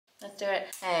do it.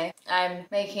 Hey, I'm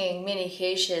making mini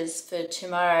quiches for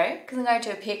tomorrow because I'm going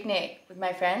to a picnic with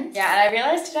my friends. Yeah, and I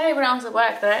realized today when I was at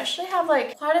work that I actually have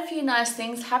like quite a few nice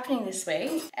things happening this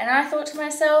week. And I thought to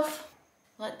myself,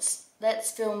 let's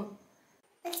film.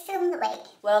 Let's film the week.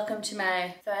 Welcome to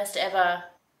my first ever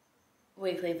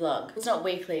weekly vlog. It's not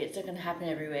weekly, it's not going to happen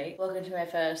every week. Welcome to my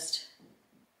first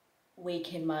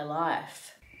week in my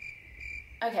life.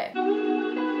 Okay.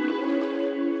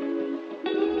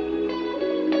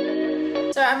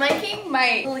 So I'm making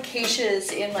my little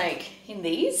quiches in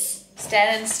these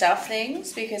stand and stuff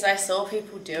things because I saw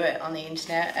people do it on the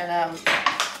internet, and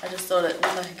I just thought it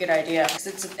looked like a good idea because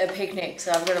it's a picnic,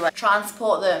 so I've got to like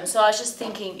transport them. So I was just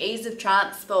thinking ease of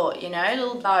transport, you know, a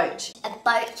little boat. A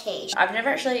boat quiche. I've never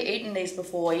actually eaten these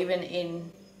before,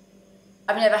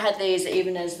 I've never had these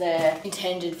even as their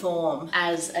intended form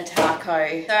as a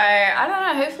taco. So I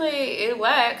don't know, hopefully it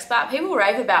works, but people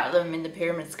rave about them in the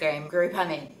Pyramid Scheme group I'm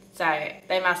in. So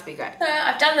they must be great. So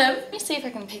I've done them. Let me see if I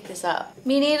can pick this up.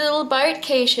 Mini little boat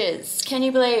quiches. Can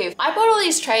you believe? I bought all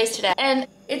these trays today, and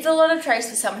it's a lot of trays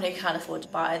for someone who can't afford to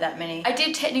buy that many. I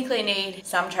did technically need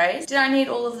some trays. Did I need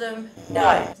all of them?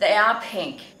 No. They are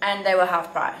pink and they were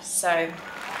half price, so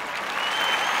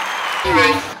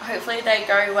hopefully they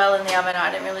go well in the oven.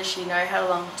 I don't really know how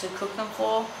long to cook them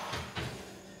for.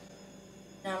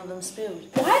 None of them spilled.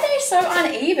 Why are they so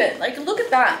uneven? Like, look at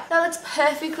that. That looks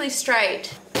perfectly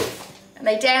straight. And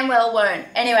they damn well won't.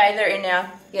 Anyway, they're in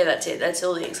now. Yeah, that's it. That's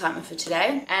all the excitement for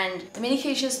today. And the mini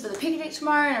quiches for the picnic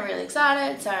tomorrow, and I'm really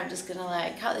excited. So I'm just gonna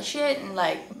like cut the shit and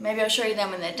like maybe I'll show you them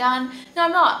when they're done. No,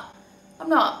 I'm not. I'm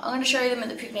gonna show you them at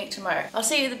the picnic tomorrow. I'll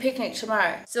see you at the picnic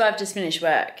tomorrow. So I've just finished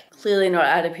work. Clearly not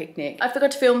at a picnic. I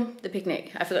forgot to film the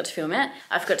picnic. I forgot to film it.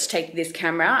 I forgot to take this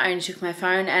camera. I only took my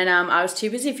phone, and I was too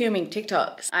busy filming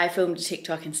TikToks. I filmed a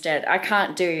TikTok instead. I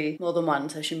can't do more than one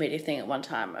social media thing at one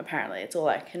time, apparently. It's all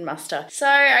I can muster. So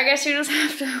I guess you just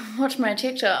have to watch my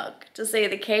TikTok to see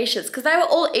the quiches, because they were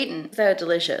all eaten. They were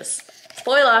delicious.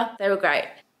 Spoiler, they were great.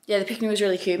 Yeah, the picnic was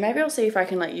really cute. Maybe I'll see if I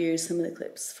can like use some of the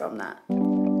clips from that.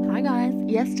 Hi guys,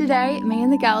 yesterday me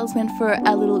and the gals went for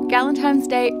a little Galentine's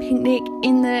Day picnic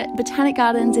in the Botanic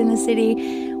Gardens in the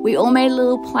city. We all made a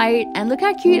little plate, and look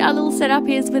how cute our little setup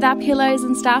is with our pillows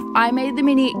and stuff. I made the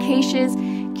mini quiches,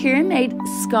 Kieran made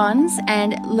scones,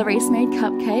 and Larisse made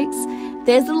cupcakes.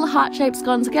 There's little heart-shaped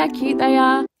scones, look how cute they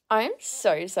are. I'm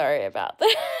so sorry about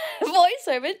the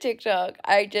voiceover TikTok.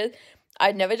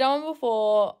 I'd never done one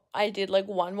before. I did like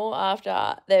one more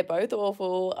after. They're both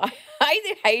awful.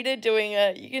 I hated doing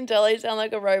it. You can tell I sound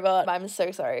like a robot. I'm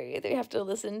so sorry that you have to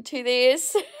listen to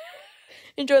this.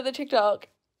 Enjoy the TikTok.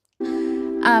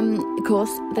 Of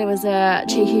course, there was a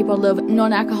cheeky bottle of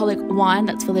non-alcoholic wine.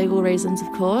 That's for legal reasons, of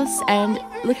course. And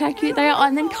look how cute they are.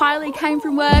 And then Kylie came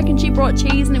from work and she brought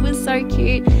cheese, and it was so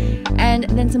cute. And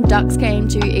then some ducks came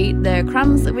to eat the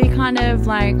crumbs that we kind of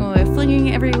like were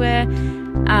flinging everywhere.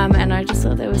 And I just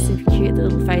thought they were super cute, the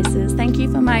little faces. Thank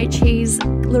you for my cheese,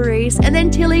 Larisse. And then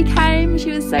Tilly came.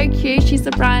 She was so cute. She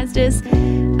surprised us.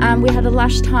 We had a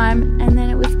lush time, and then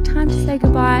it was time to say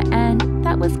goodbye, and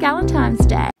that was Galentine's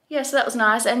Day. Yeah, so that was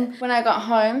nice. And when I got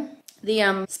home,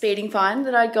 the speeding fine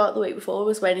that I got the week before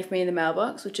was waiting for me in the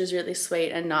mailbox, which is really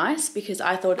sweet and nice because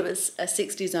I thought it was a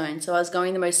 60 zone. So I was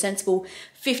going the most sensible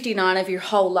 59 of your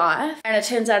whole life, and it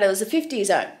turns out it was a 50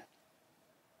 zone.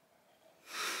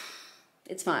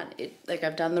 It's fine. Like,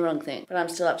 I've done the wrong thing, but I'm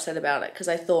still upset about it because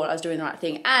I thought I was doing the right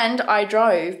thing. And I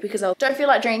drove because I don't feel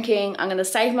like drinking. I'm going to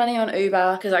save money on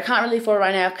Uber because I can't really afford it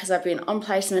right now because I've been on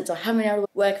placement, so I haven't been able to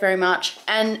work very much.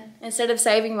 And instead of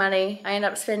saving money, I end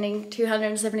up spending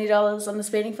 $270 on the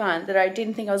speeding fine that I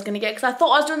didn't think I was going to get because I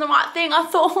thought I was doing the right thing. I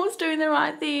thought I was doing the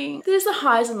right thing. There's the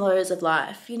highs and lows of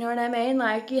life. You know what I mean?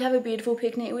 Like, you have a beautiful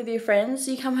picnic with your friends,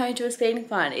 you come home to a speeding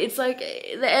fine. It's like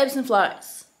the ebbs and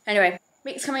flows. Anyway.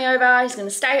 Mick's coming over. He's going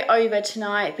to stay over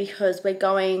tonight because we're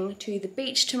going to the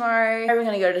beach tomorrow. We're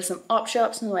going to go to some op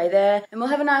shops on the way there, and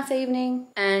we'll have a nice evening,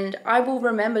 and I will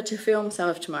remember to film some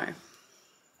of tomorrow.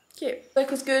 Cute. Work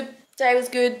was good. Day was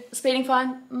good. Speeding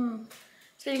fine.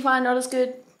 Speeding fine, not as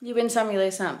good. You win some, you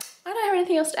lose some. I don't have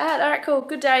anything else to add. Alright, cool.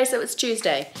 Good day. So it's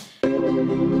Tuesday.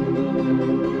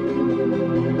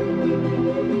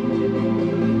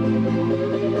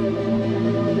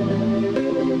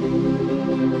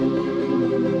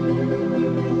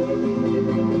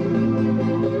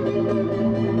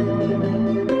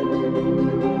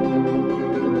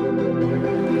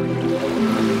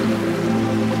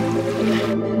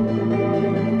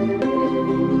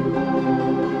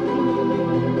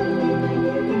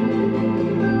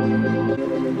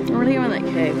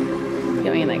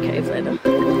 Going in that cave later.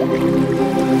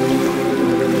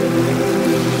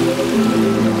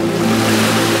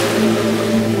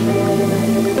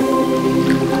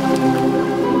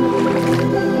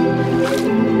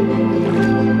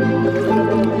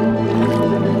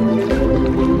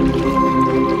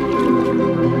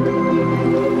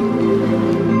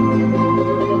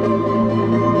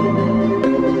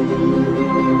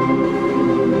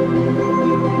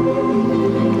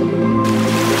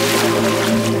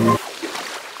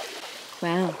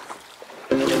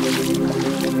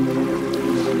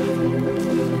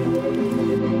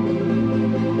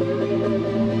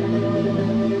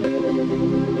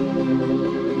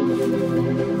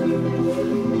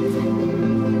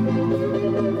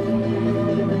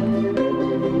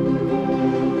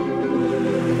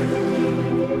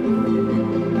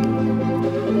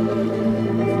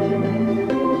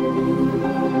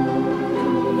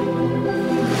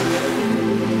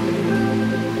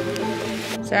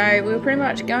 So we were pretty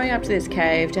much going up to this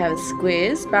cave to have a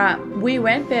squiz, but we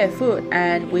went barefoot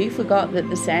and we forgot that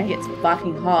the sand gets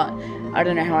fucking hot. I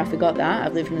don't know how I forgot that.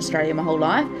 I've lived in Australia my whole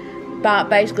life. But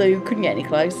basically we couldn't get any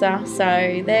closer,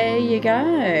 so there you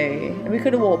go. We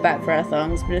could have walked back for our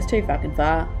thongs, but it's too fucking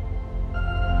far.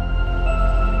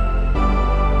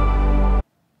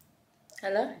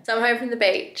 Hello? So I'm home from the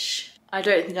beach. I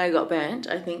don't think I got burnt.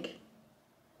 I think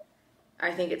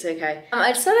it's okay.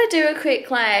 I just thought I'd do a quick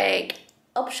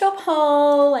op shop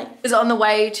haul. Because on the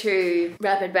way to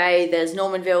Rapid Bay, there's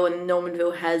Normanville, and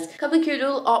Normanville has a couple of cute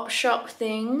little op shop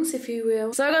things, if you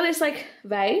will. So I got this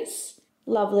vase,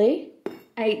 lovely,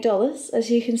 $8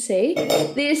 as you can see.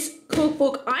 This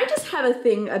cookbook, I just have a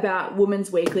thing about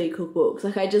Women's Weekly cookbooks.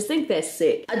 I just think they're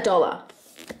sick. $1.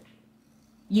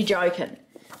 You joking?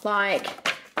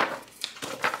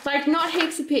 Not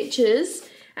heaps of pictures,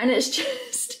 and it's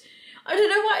just, I don't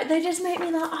know why, they just make me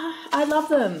I love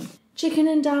them. Chicken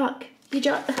and duck,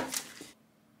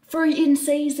 fruit in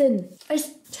season. It's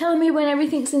telling me when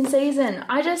everything's in season.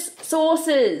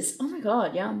 Sauces, oh my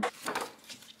god, yum.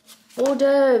 Hors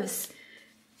d'oeuvres,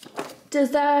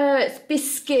 desserts,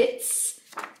 biscuits.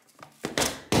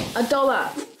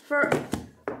 $1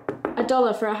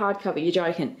 for a hardcover, you're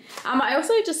joking. I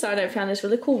also just found this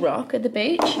really cool rock at the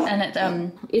beach,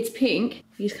 and it's pink.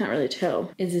 You just can't really tell.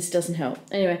 This doesn't help.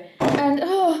 Anyway, and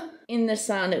in the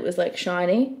sun it was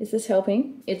shiny. Is this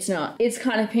helping? It's not. It's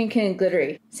kind of pink and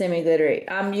glittery, semi-glittery.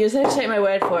 You just have to take my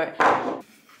word for it.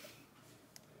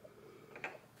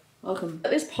 Welcome.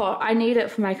 This pot, I need it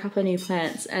for my couple of new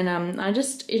plants, and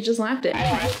it just liked it.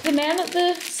 The man at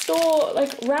the store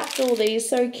wrapped all these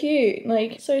so cute,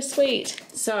 so sweet.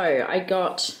 So I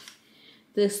got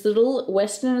this little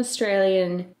Western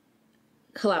Australian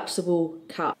collapsible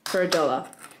cup for $1.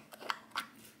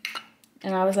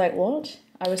 And I was like, what?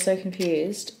 I was so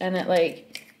confused, and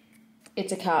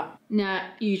it's a cup. Nah,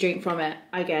 you drink from it,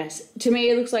 I guess. To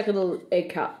me it looks like a little egg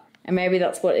cup, and maybe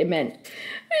that's what it meant.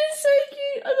 It's so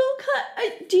cute, a little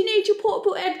cup. Do you need your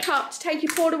portable egg cup to take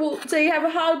your portable, so you have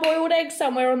a hard-boiled egg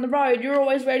somewhere on the road, you're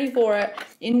always ready for it,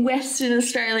 in Western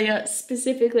Australia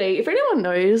specifically. If anyone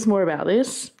knows more about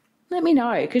this, let me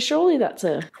know, because surely that's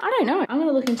I don't know. I'm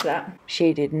gonna look into that.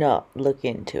 She did not look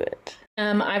into it.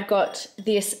 I've got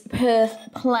this Perth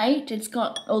plate. It's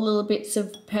got all little bits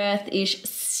of Perth-ish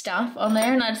stuff on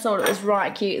there, and I just thought it was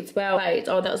right cute as well. Plates.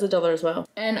 Oh, that was $1 as well.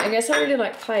 And I guess I really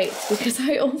like plates because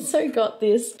I also got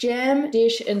this jam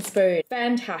dish and spoon.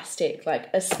 Fantastic.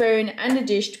 A spoon and a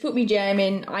dish to put me jam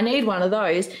in. I need one of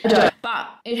those. I don't. But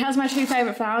it has my two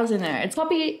favourite flowers in there. It's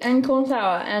poppy and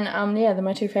cornflower, and yeah, they're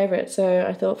my two favourites. So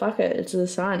I thought, fuck it, it's a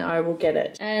sign, I will get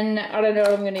it. And I don't know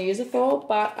what I'm going to use it for,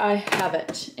 but I have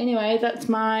it. Anyway, that's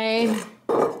my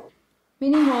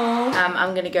mini haul.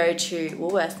 I'm going to go to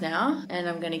Woolworths now, and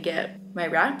I'm going to get my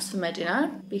wraps for my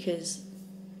dinner because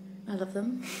I love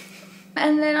them.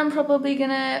 And then I'm probably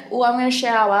gonna, I'm gonna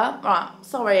shower. Right,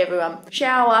 sorry everyone.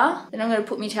 Shower, then I'm gonna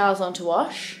put my towels on to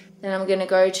wash. Then I'm gonna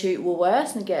go to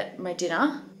Woolworths and get my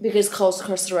dinner because Coles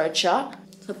across the road shut.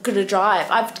 So I'm gonna drive.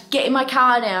 I have to get in my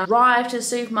car now, drive to the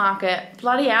supermarket.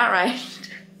 Bloody outraged.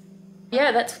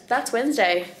 Yeah, that's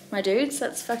Wednesday, my dudes.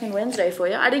 That's fucking Wednesday for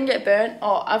you. I didn't get burnt.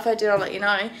 Oh, if I did, I'll let you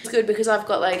know. It's good because I've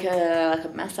got a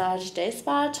massage day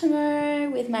spa tomorrow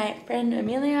with my friend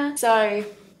Amelia. So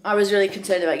I was really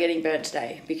concerned about getting burnt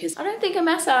today because I don't think a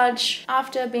massage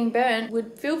after being burnt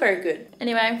would feel very good.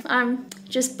 Anyway, I'm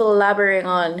just blabbering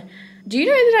on. Do you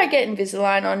know that I get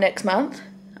Invisalign on next month?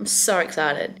 I'm so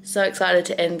excited. So excited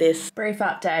to end this brief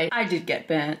update. I did get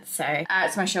burnt, so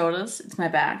it's my shoulders, it's my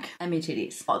back, and my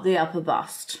titties. Oh, the upper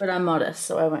bust. But I'm modest,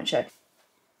 so I won't show.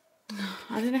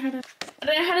 I don't know how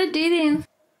to do this.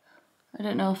 I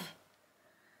don't know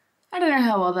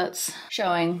how well that's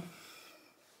showing.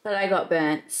 But I got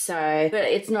burnt, so, but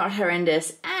it's not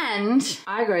horrendous, and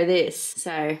I grow this,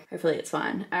 so hopefully it's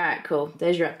fine. All right, cool.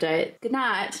 There's your update. Good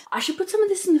night. I should put some of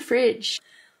this in the fridge.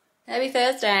 Happy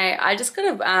Thursday. I just got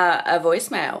a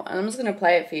voicemail, and I'm just gonna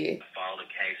play it for you. Filed a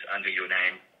case under your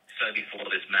name, so before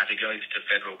this matter goes to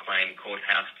federal claim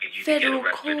courthouse for you Federal to get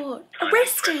arrested, court. kindly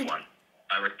Arrested. press 1.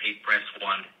 I repeat, press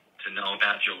 1 to know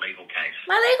about your legal case.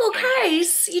 My legal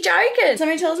case? You joking?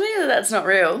 Somebody tells me that that's not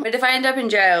real. But if I end up in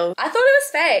jail, I thought it was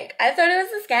fake. I thought it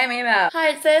was a scam email. Hi,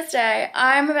 it's Thursday.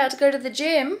 I'm about to go to the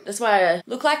gym. That's why I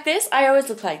look like this. I always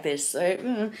look like this. So,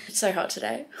 it's so hot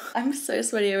today. I'm so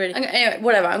sweaty already. Anyway,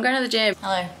 whatever. I'm going to the gym.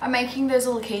 Hello. I'm making those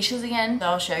little quiches again. So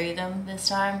I'll show you them this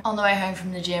time. On the way home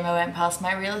from the gym, I went past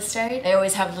my real estate. They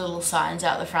always have little signs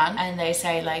out the front and they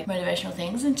say motivational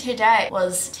things. And today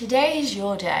is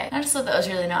your day. I just thought that was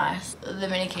really nice. The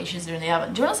mini quiches are in the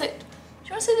oven. Do you want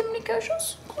you want to see the mini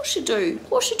socials? Of course you do. Of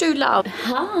course you do, love.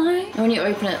 Hi. And when you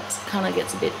open it, it kind of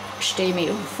gets a bit steamy.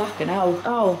 Oh, fucking hell.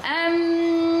 Oh.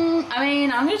 I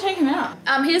mean, I'm gonna take them out.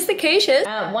 Here's the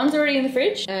quiches. One's already in the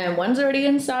fridge and one's already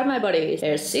inside my body.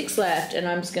 There's 6 left and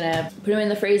I'm just gonna put them in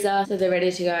the freezer so they're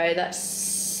ready to go.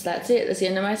 That's it. That's the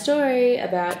end of my story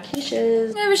about quiches.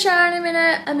 I'm gonna have a shower in a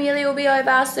minute. Amelia will be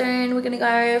over soon. We're gonna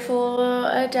go for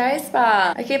a day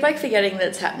spa. I keep like forgetting that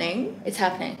it's happening. It's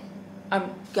happening.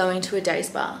 I'm going to a day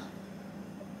spa.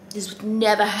 This would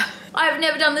never happen. I've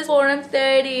never done this before and I'm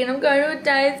 30 and I'm going to a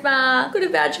day spa. Got a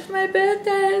voucher for my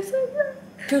birthday.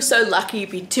 I feel so lucky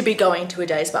to be going to a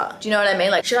day spa. Do you know what I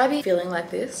mean? Like, should I be feeling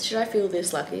like this? Should I feel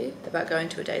this lucky about going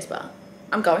to a day spa?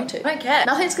 I'm going to. I don't care.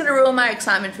 Nothing's gonna ruin my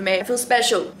excitement for me. I feel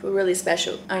special. I feel really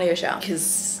special. I need a shower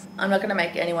because I'm not gonna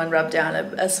make anyone rub down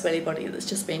a sweaty body that's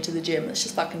just been to the gym. That's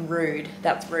just fucking rude.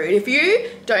 That's rude. If you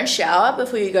don't shower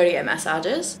before you go to get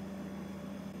massages,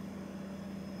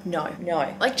 no.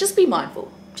 Like, just be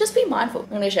mindful. Just be mindful. I'm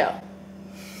gonna shower.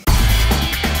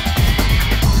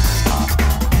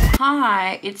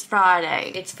 Hi, it's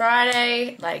Friday. It's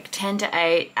Friday, like 10 to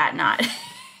 8 at night.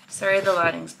 Sorry the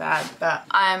lighting's bad, but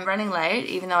I'm running late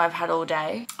even though I've had all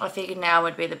day. I figured now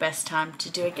would be the best time to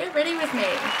do a get ready with me.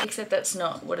 Except that's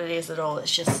not what it is at all.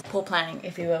 It's just poor planning,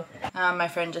 if you will. My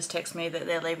friend just texted me that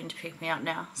they're leaving to pick me up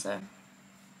now, so.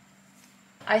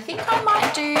 I think I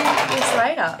might do this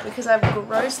later because I've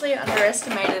grossly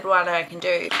underestimated what I can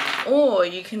do. Or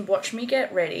you can watch me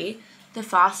get ready the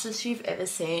fastest you've ever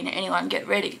seen anyone get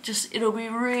ready. Just, it'll be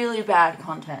really bad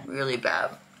content. Really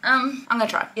bad. I'm gonna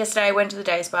try. Yesterday I went to the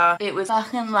day spa. It was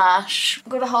fucking lush.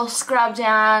 Got a whole scrub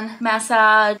down,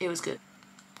 massage. It was good.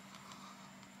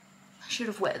 I should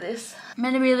have wet this.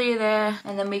 Met Amelia there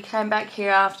and then we came back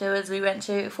here afterwards. We went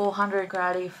to 400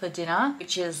 Gradi for dinner,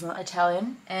 which is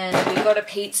Italian, and we got a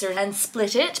pizza and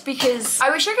split it because I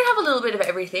wish I could have a little bit of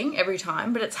everything every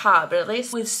time, but it's hard. But at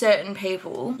least with certain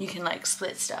people you can like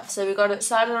split stuff. So we got it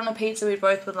started on a pizza we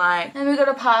both would like, and we got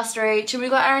a pasta each, and we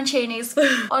got arancini's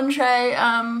entree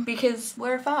because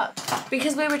we're fucked.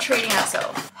 Because we were treating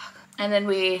ourselves. And then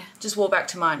we just walked back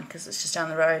to mine because it's just down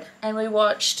the road. And we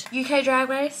watched UK Drag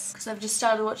Race because I've just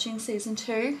started watching season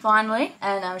 2 finally.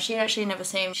 And she's never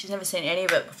seen any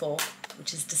of it before,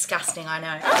 which is disgusting, I know.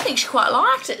 I don't think she quite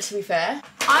liked it, to be fair.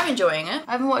 I'm enjoying it.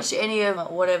 I haven't watched any of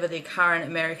whatever the current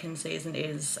American season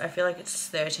is. I feel like it's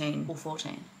 13 or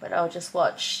 14, but I'll just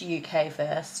watch UK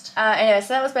first. Anyway, so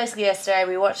that was basically yesterday.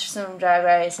 We watched some Drag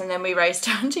Race and then we raced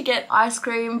down to get ice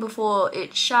cream before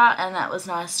it shut, and that was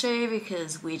nice too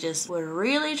because we just were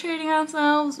really treating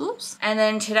ourselves. Oops. And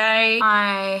then today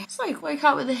I just like woke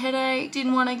up with a headache,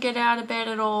 didn't want to get out of bed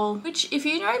at all, which if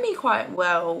you know me quite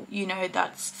well, you know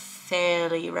that's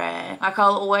fairly rare. Like,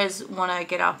 I'll always want to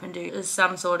get up and do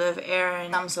some sort of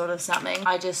errand, some sort of something.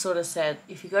 I just sort of said,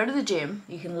 if you go to the gym,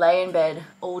 you can lay in bed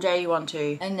all day you want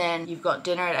to, and then you've got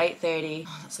dinner at 8:30.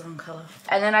 Oh, that's the wrong colour.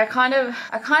 And then I kind of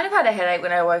had a headache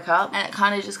when I woke up, and it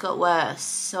kind of just got worse.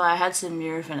 So I had some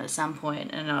Nurofen at some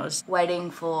point, and I was waiting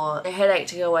for the headache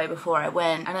to go away before I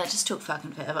went, and it just took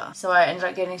fucking forever. So I ended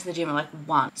up getting to the gym at like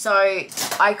 1. So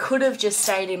I could have just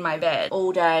stayed in my bed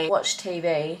all day, watched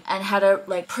TV, and had a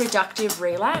like productive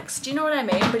relax. Do you know what I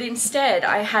mean? But instead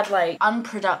I had like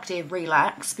unproductive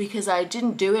relax because I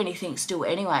didn't do anything still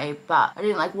anyway, but I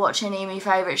didn't like watch any of my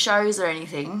favourite shows or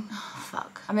anything. Oh,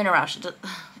 fuck. I'm in a rush.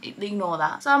 Ignore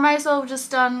that. So I may as well have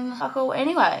just done fuck all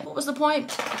anyway. What was the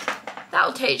point?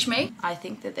 That'll teach me. I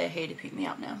think that they're here to pick me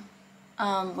up now.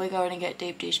 We're going to get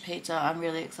deep dish pizza. I'm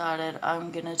really excited. I'm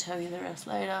gonna tell you the rest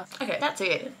later. Okay, that's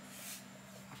it.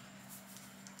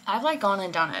 I've like gone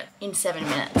and done it in 7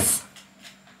 minutes.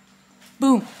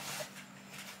 Boom.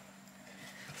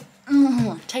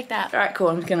 Take that. Alright, cool.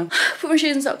 I'm just gonna put my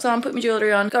shoes and socks on, put my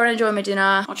jewellery on, go and enjoy my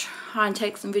dinner. I'll try and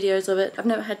take some videos of it. I've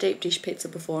never had deep dish pizza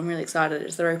before. I'm really excited.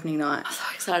 It's their opening night. I'm so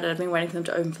excited. I've been waiting for them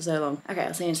to open for so long. Okay,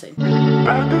 I'll see you soon.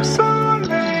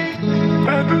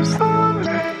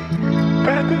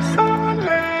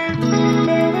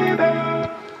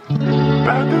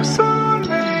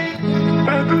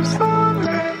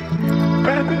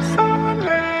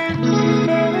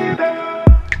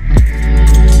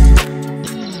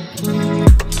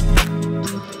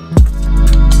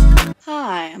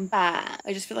 Hi, I'm back.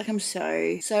 I just feel like I'm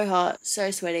so hot,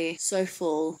 so sweaty, so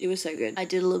full. It was so good. I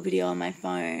did a little video on my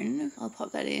phone. I'll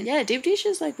pop that in. Yeah, deep dish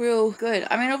is like real good.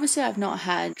 I mean, obviously I've not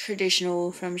had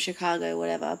traditional from Chicago,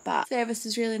 whatever, but service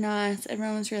is really nice.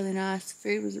 Everyone was really nice.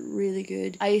 Food was really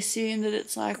good. I assume that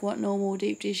it's like what normal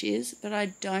deep dish is, but I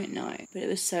don't know. But it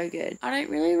was so good. I don't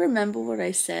really remember what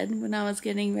I said when I was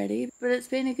getting ready, but it's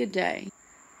been a good day.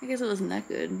 I guess it wasn't that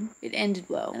good. It ended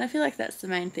well. And I feel like that's the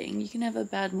main thing. You can have a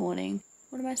bad morning,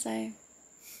 What am I saying?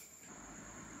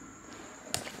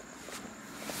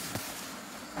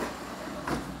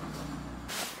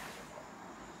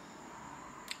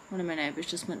 One of my neighbours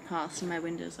just went past and my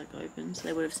window's like open, so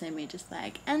they would have seen me just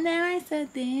like, and then I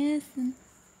said this, and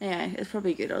anyway, it's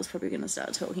probably good. I was probably going to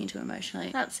start talking too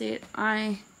emotionally. That's it.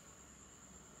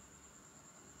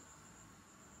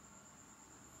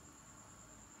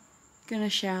 Gonna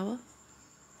shower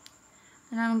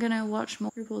and I'm gonna watch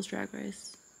more RuPaul's Drag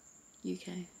Race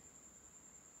UK.